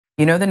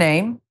You know the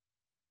name?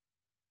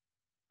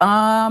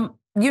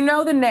 You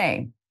know the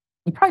name.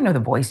 You probably know the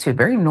voice too.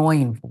 Very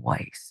annoying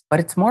voice, but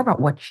it's more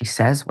about what she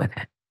says with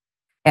it.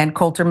 And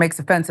Coulter makes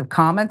offensive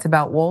comments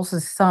about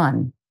Walz's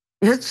son.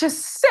 It's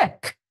just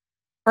sick.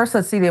 First,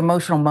 let's see the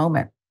emotional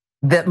moment.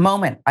 The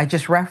moment I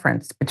just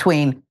referenced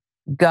between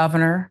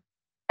Governor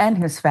and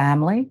his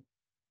family.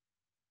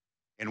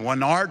 And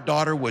when our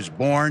daughter was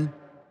born,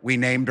 we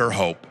named her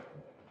Hope.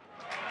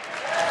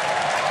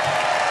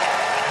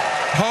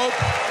 Hope,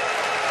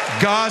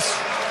 Gus,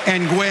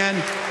 and Gwen,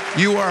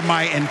 you are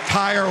my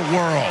entire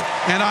world,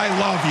 and I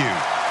love you.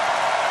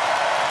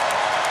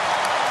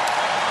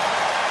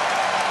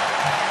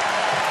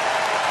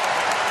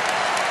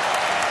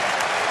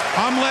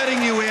 I'm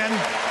letting you in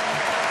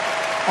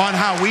on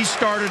how we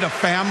started a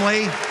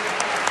family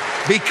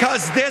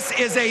because this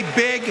is a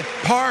big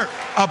part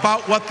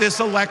about what this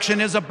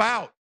election is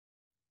about.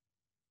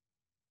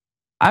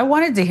 I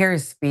wanted to hear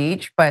his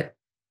speech, but,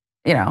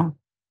 and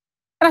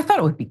I thought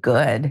it would be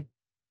good.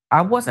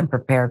 I wasn't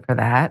prepared for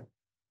that.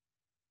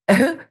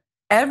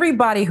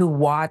 Everybody who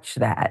watched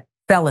that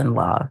fell in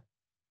love.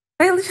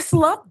 They just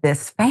loved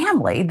this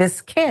family,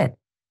 this kid.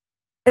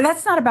 And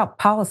that's not about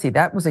policy.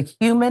 That was a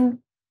human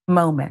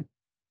moment.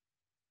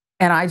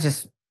 And I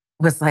just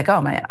was like,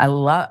 oh man, I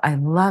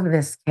love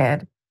this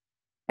kid.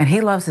 And he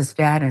loves his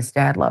dad and his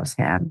dad loves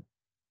him.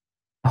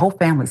 The whole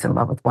family's in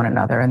love with one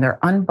another and they're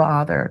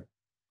unbothered,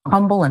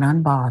 humble and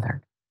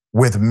unbothered.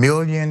 With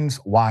millions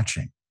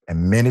watching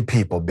and many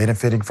people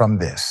benefiting from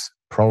this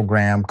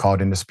program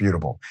called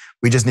Indisputable,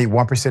 we just need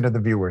 1% of the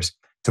viewers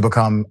to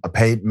become a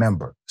paid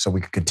member so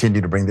we can continue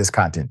to bring this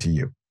content to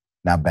you.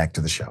 Now back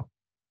to the show.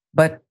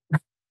 But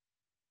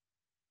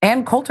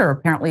Ann Coulter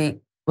apparently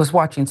was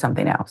watching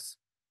something else.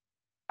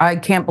 I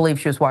can't believe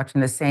she was watching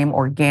the same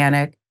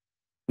organic,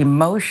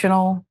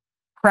 emotional,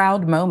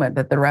 proud moment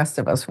that the rest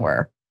of us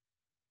were.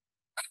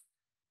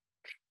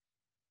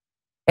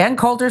 Ann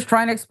Coulter's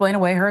trying to explain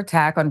away her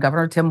attack on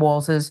Governor Tim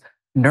Walz's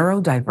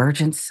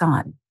neurodivergent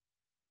son.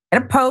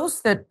 In a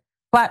post that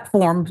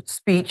platformed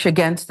speech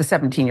against the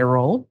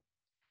 17-year-old,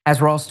 as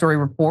Raw Story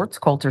reports,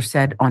 Coulter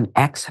said on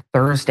X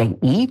Thursday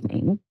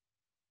evening,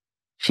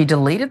 she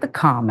deleted the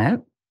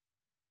comment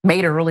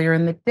made earlier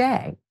in the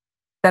day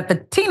that the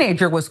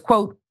teenager was,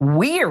 quote,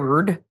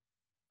 weird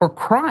for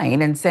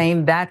crying and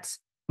saying that's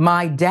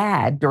my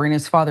dad during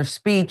his father's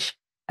speech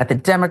at the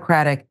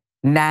Democratic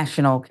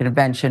National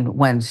Convention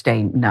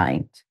Wednesday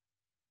night.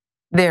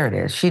 There it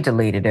is. She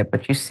deleted it,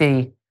 but you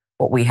see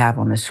what we have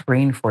on the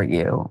screen for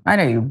you. I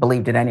know you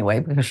believed it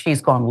anyway because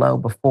she's gone low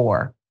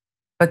before.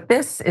 But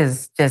this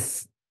is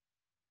just,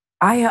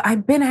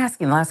 I've been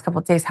asking the last couple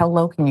of days, how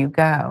low can you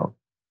go?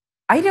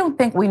 I don't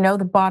think we know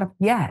the bottom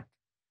yet.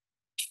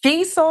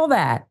 She saw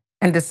that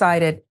and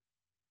decided,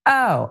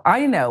 oh,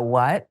 I know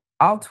what.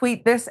 I'll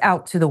tweet this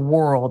out to the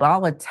world.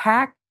 I'll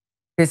attack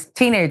this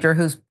teenager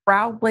who's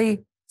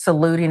proudly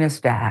saluting his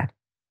dad.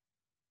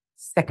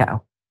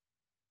 Sicko.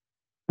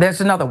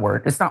 There's another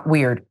word. It's not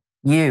weird.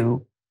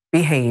 You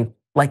behave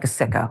like a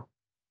sicko.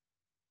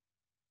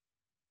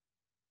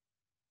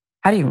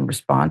 How do you even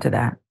respond to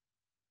that?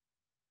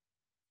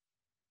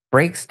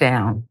 Breaks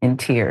down in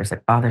tears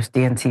at Father's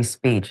DNC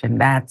speech, and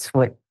that's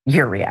what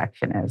your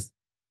reaction is.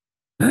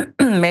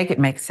 Make it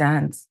make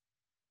sense.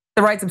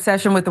 The right's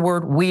obsession with the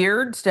word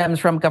weird stems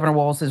from Governor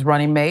Walz's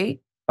running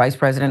mate, Vice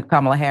President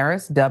Kamala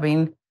Harris,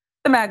 dubbing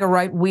the MAGA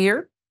right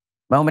weird.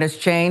 Moment has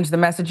changed the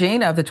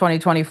messaging of the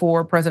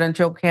 2024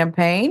 presidential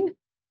campaign.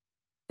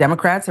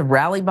 Democrats have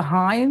rallied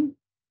behind,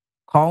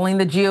 calling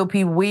the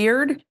GOP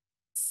weird,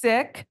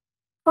 sick,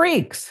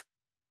 freaks.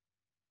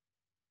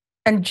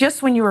 And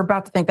just when you were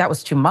about to think that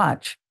was too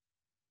much,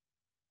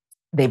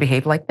 they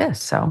behave like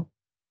this. So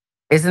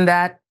isn't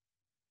that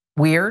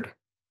weird?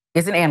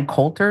 Isn't Ann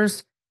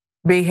Coulter's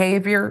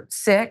behavior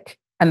sick?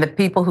 And the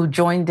people who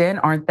joined in,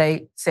 aren't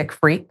they sick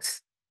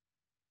freaks?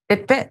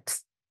 It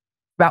fits.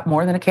 About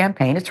more than a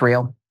campaign, it's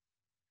real.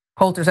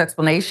 Coulter's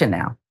explanation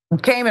now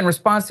came in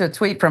response to a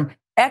tweet from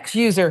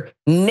ex-user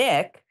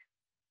Nick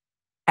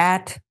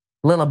at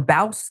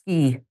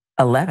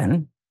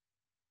Lilabowski11,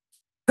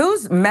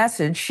 whose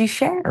message she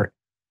shared.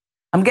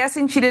 I'm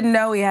guessing she didn't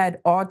know he had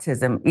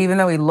autism, even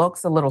though he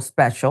looks a little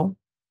special,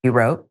 he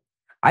wrote.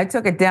 I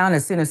took it down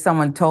as soon as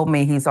someone told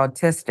me he's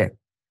autistic.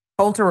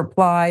 Coulter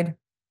replied,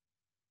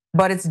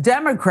 but it's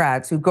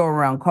Democrats who go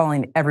around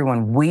calling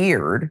everyone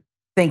weird,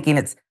 thinking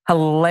it's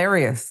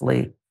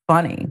hilariously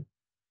funny.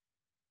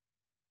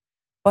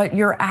 But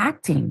you're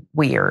acting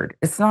weird.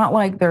 It's not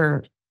like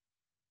they're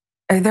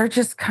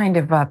just kind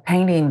of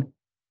painting,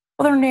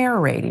 well, they're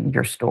narrating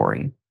your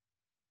story. You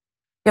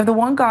have the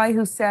one guy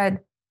who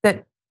said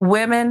that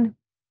women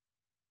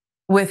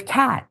with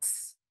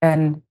cats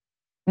and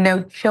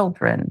no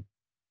children,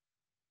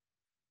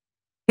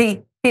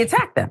 he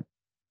attacked them.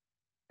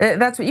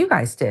 That's what you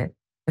guys did,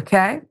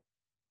 okay?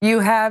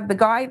 You have the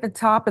guy at the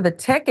top of the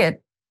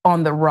ticket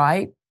on the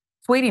right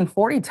tweeting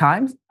 40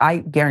 times. I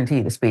guarantee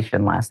you the speech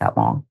didn't last that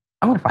long.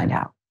 I'm going to find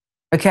out,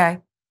 okay?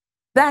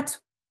 That's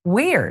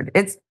weird.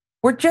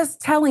 We're just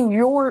telling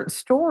your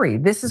story.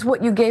 This is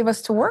what you gave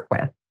us to work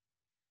with.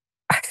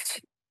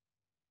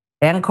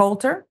 And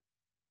Coulter,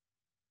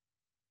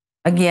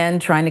 again,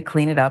 trying to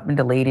clean it up and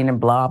deleting and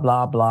blah,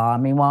 blah, blah.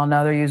 Meanwhile,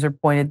 another user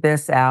pointed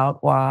this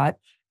out. Watch.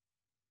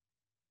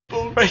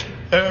 Right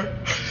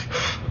there.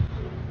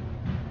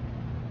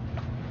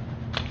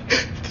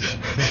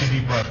 Take a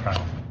deep breath,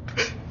 Kyle.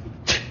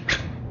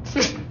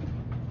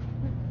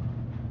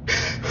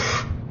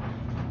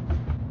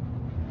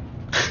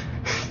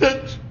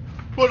 That's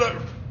what I...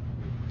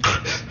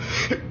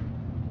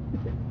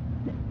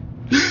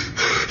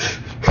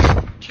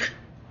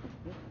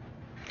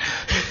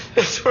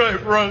 That's what I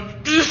run.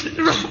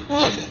 We're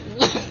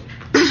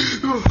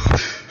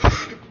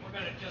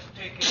gonna just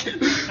take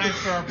it. Time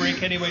for our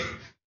break anyway.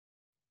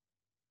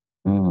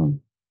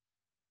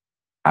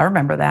 I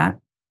remember that.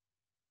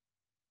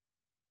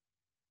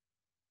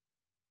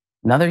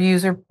 Another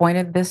user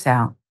pointed this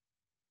out.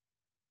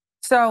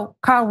 So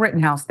Kyle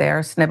Rittenhouse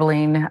there,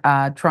 sniveling,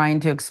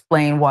 trying to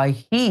explain why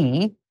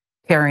he,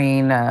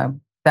 carrying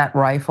that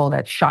rifle,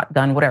 that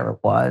shotgun, whatever it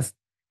was,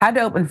 had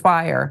to open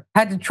fire,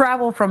 had to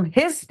travel from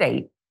his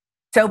state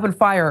to open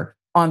fire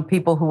on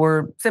people who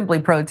were simply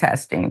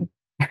protesting,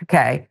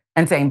 okay,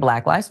 and saying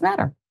Black Lives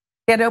Matter.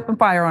 He had to open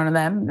fire on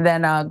them,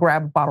 then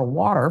grab a bottle of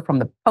water from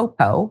the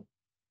popo,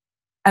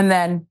 and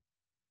then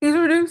he's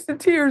reduced to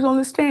tears on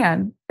the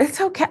stand.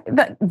 It's okay.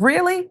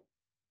 Really?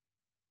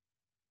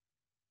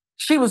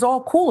 She was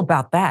all cool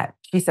about that.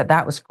 She said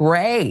that was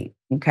great,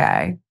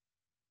 okay?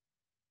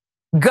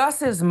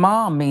 Gus's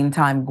mom,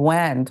 meantime,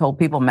 Gwen, told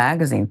People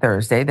magazine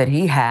Thursday that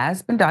he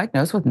has been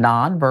diagnosed with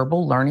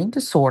nonverbal learning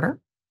disorder.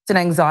 It's an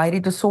anxiety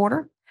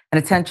disorder, an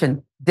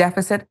attention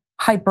deficit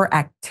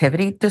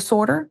hyperactivity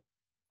disorder.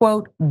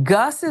 Quote,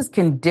 Gus's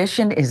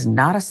condition is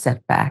not a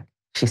setback,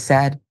 she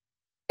said.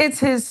 It's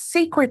his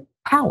secret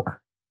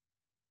power.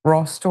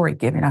 Raw Story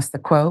giving us the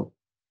quote.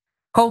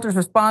 Coulter's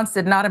response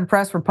did not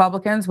impress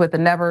Republicans with the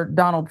never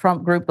Donald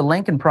Trump group, the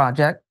Lincoln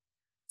Project.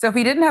 So if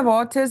he didn't have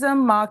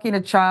autism, mocking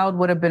a child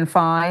would have been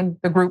fine,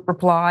 the group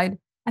replied.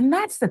 And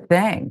that's the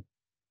thing.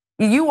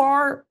 You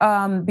are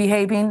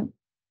behaving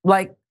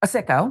like a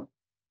sicko,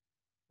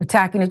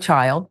 attacking a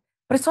child,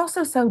 but it's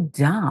also so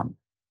dumb.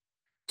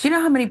 Do you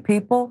know how many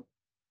people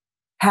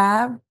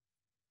have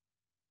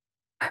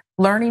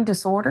learning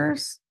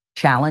disorders?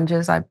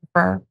 Challenges, I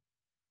prefer.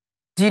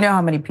 Do you know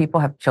how many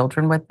people have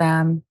children with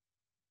them?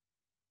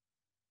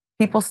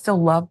 People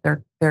still love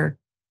their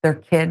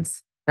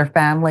kids, their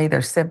family,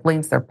 their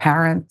siblings, their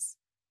parents.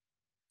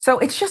 So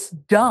it's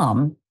just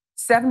dumb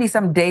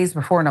 70-some days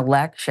before an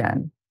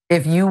election,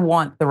 if you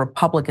want the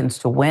Republicans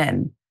to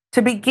win,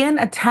 to begin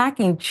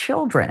attacking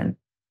children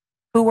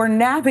who are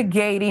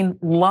navigating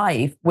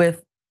life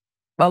with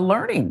a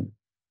learning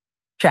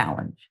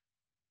challenge.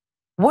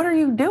 What are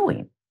you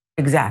doing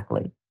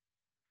exactly?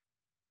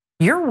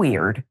 You're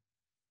weird.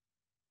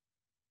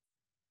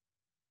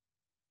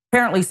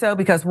 Apparently so,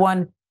 because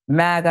one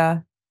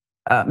MAGA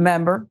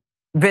member,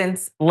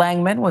 Vince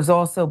Langman, was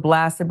also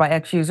blasted by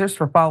ex-users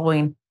for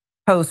following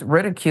posts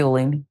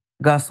ridiculing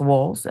Gus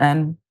Walz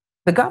and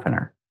the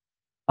governor.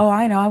 Oh,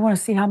 I know. I want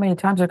to see how many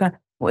times they're going to.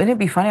 Wouldn't it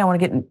be funny? I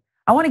want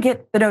to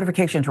get the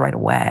notifications right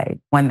away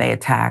when they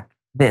attack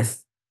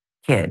this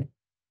kid.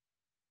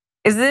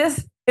 If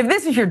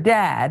this is your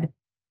dad,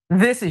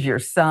 this is your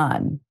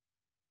son.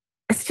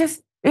 It's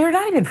just, you're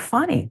not even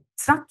funny.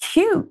 It's not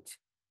cute.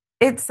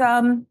 It's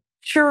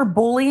sure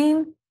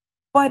bullying,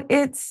 but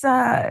it's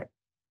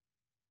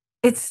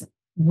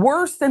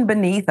worse than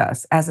beneath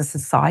us as a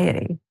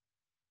society.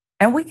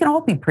 And we can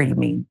all be pretty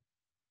mean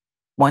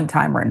one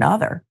time or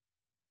another.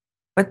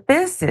 But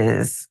this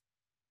is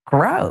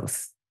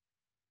gross.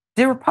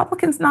 Do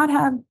Republicans not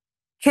have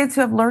kids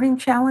who have learning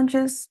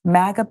challenges?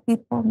 MAGA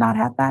people not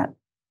have that?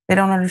 They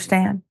don't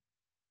understand?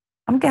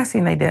 I'm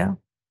guessing they do.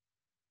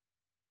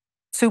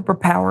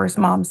 Superpowers,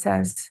 mom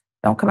says.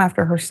 Don't come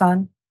after her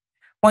son.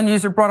 One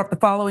user brought up the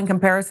following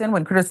comparison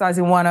when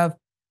criticizing one of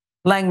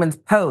Langman's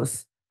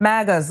posts.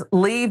 MAGAs,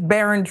 leave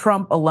Barron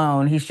Trump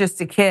alone. He's just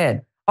a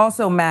kid.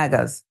 Also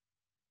MAGAs.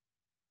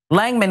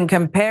 Langman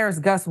compares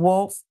Gus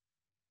Walz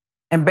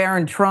and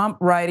Barron Trump,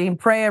 writing,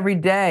 pray every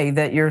day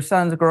that your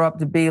sons grow up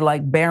to be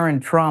like Barron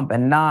Trump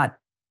and not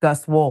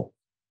Gus Walz.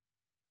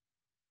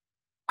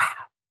 Wow.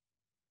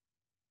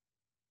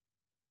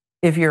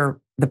 If you're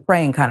the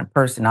praying kind of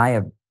person, I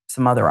have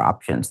some other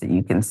options that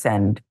you can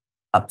send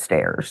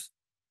upstairs.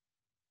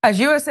 As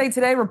USA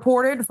Today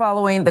reported,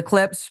 following the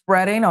clip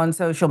spreading on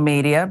social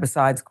media,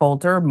 besides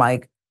Coulter,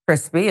 Mike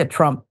Crispy, a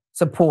Trump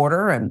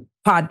supporter and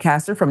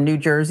podcaster from New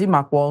Jersey,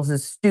 Mark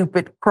Walz's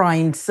stupid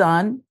crying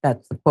son,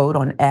 that's the quote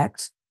on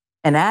X,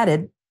 and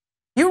added,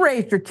 you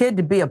raised your kid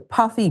to be a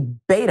puffy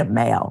beta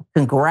male.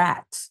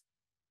 Congrats.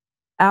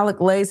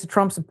 Alec Lace, a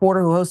Trump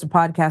supporter who hosts a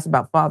podcast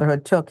about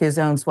fatherhood, took his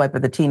own swipe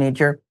at the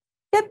teenager.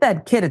 Get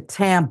that kid a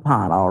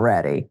tampon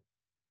already.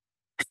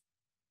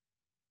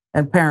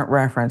 And parent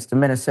reference to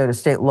Minnesota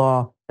state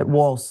law that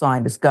Walz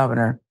signed as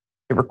governor.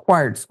 It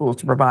required schools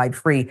to provide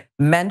free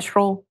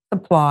menstrual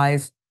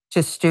supplies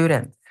to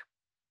students.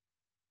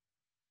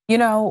 You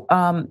know,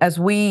 as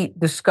we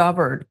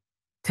discovered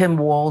Tim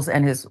Walz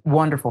and his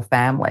wonderful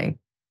family,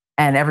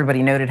 and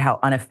everybody noted how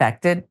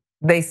unaffected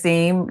They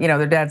seem,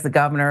 their dad's the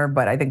governor,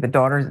 but I think the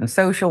daughter's in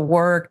social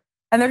work.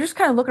 And they're just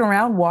kind of looking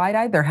around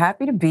wide-eyed. They're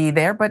happy to be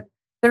there, but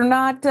they're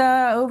not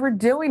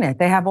overdoing it.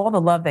 They have all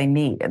the love they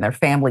need in their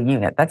family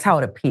unit. That's how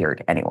it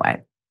appeared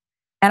anyway.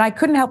 And I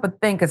couldn't help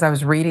but think as I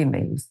was reading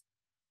these,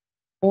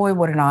 boy,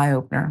 what an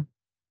eye-opener.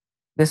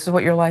 This is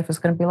what your life is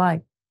going to be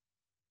like.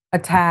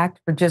 Attacked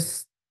for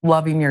just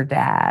loving your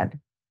dad.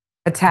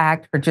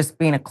 Attacked for just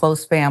being a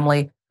close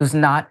family who's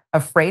not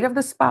afraid of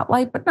the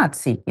spotlight, but not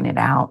seeking it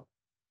out.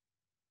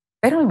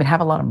 They don't even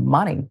have a lot of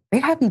money. They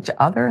have each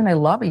other and they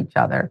love each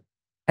other.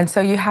 And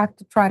so you have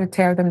to try to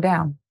tear them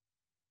down.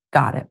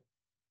 Got it.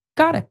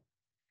 Got it.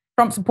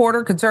 Trump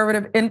supporter,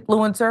 conservative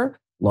influencer,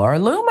 Laura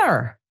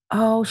Loomer.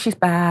 Oh, she's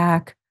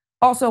back.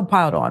 Also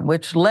piled on,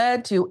 which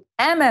led to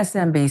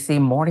MSNBC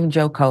Morning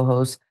Joe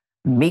co-host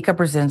Mika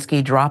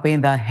Brzezinski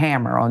dropping the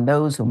hammer on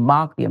those who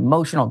mock the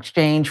emotional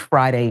exchange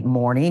Friday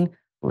morning.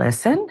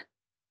 Listen.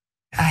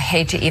 I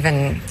hate to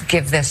even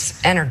give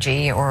this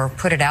energy or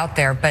put it out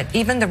there, but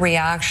even the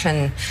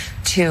reaction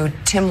to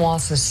Tim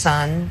Walz's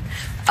son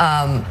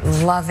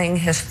loving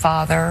his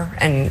father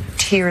and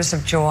tears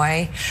of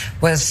joy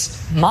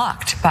was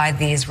mocked by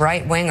these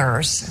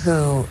right-wingers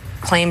who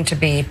claim to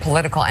be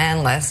political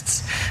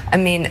analysts. I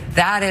mean,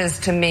 that is,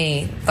 to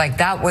me, like,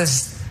 that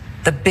was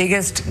the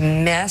biggest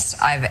miss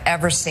I've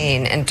ever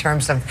seen in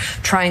terms of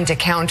trying to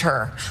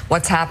counter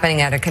what's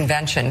happening at a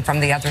convention from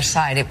the other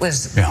side. It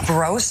was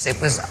gross. It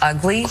was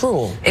ugly.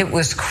 Cruel. It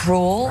was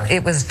cruel. Right.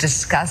 It was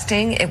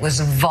disgusting. It was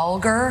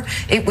vulgar.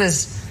 It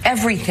was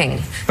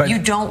everything you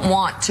don't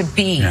want to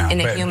be in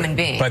a human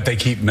being. But they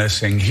keep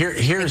missing.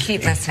 They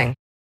keep missing.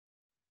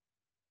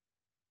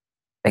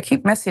 They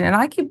keep missing. And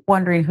I keep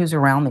wondering who's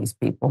around these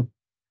people.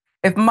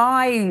 If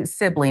my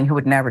sibling, who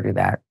would never do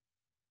that,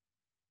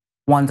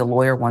 one's a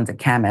lawyer, one's a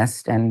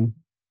chemist, and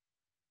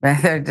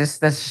that's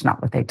just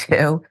not what they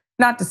do.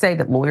 Not to say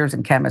that lawyers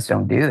and chemists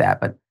don't do that,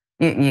 but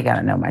you got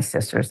to know my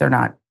sisters. They're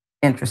not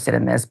interested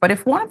in this. But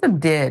if one of them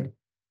did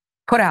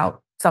put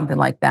out something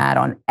like that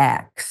on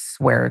X,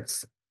 where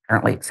it's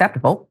currently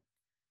acceptable,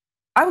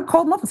 I would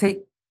call them up and say,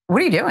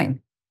 what are you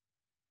doing?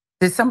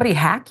 Did somebody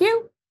hack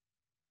you?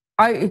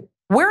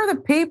 Where are the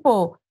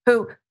people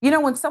who,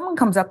 when someone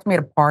comes up to me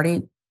at a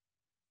party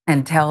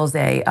and tells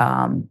a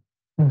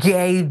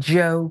gay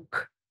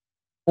joke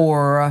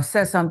or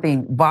says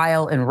something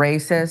vile and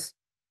racist,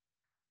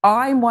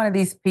 I'm one of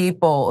these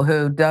people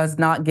who does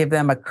not give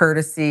them a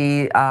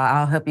courtesy,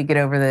 I'll help you get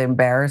over the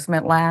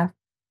embarrassment laugh.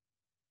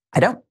 I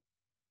don't.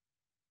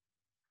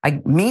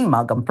 I mean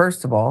mug them,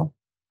 first of all.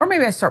 Or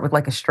maybe I start with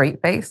like a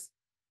straight face.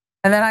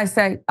 And then I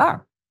say, oh,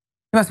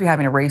 you must be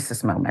having a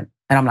racist moment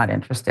and I'm not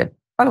interested.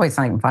 By the way, it's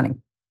not even funny.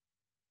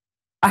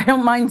 I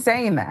don't mind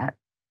saying that.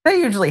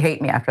 They usually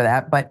hate me after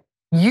that, but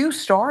you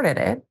started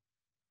it.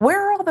 Where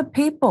are all the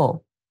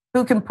people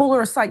who can pull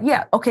her aside?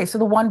 Yeah, okay, so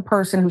the one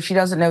person who she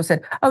doesn't know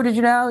said, oh, did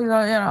you know,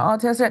 I'll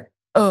test it.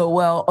 Oh,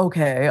 well,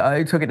 okay,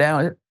 I took it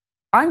down.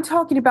 I'm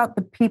talking about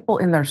the people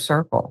in their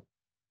circle.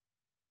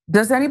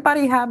 Does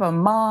anybody have a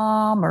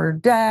mom or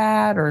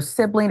dad or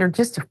sibling or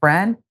just a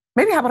friend?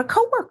 Maybe how about a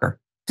coworker?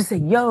 To say,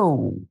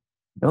 yo,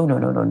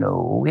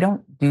 no, we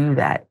don't do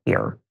that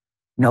here.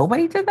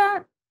 Nobody did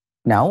that?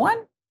 No one?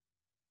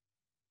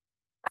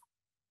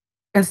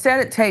 Instead,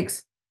 it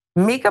takes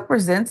Mika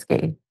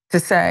Brzezinski to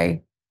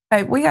say,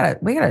 hey, we gotta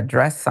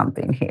address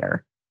something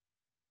here.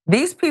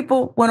 These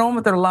people went on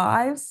with their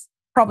lives,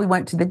 probably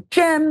went to the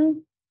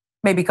gym,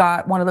 maybe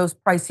got one of those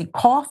pricey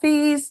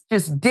coffees,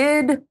 just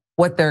did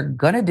what they're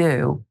gonna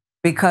do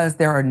because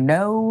there are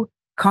no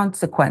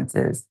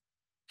consequences.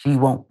 She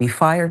won't be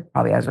fired,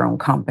 probably has her own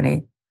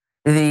company.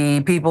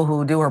 The people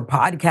who do her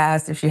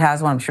podcast, if she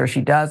has one, I'm sure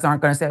she does,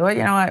 aren't gonna say, well,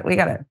 you know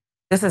what,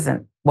 this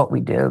isn't what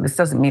we do. This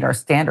doesn't meet our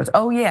standards.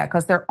 Oh yeah,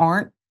 because there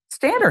aren't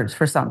standards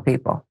for some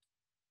people.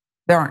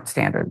 There aren't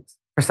standards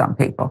for some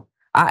people.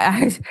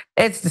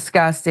 It's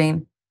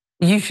disgusting.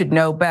 You should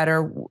know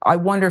better. I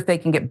wonder if they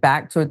can get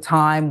back to a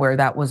time where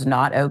that was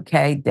not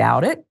okay.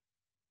 Doubt it.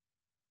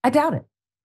 I doubt it.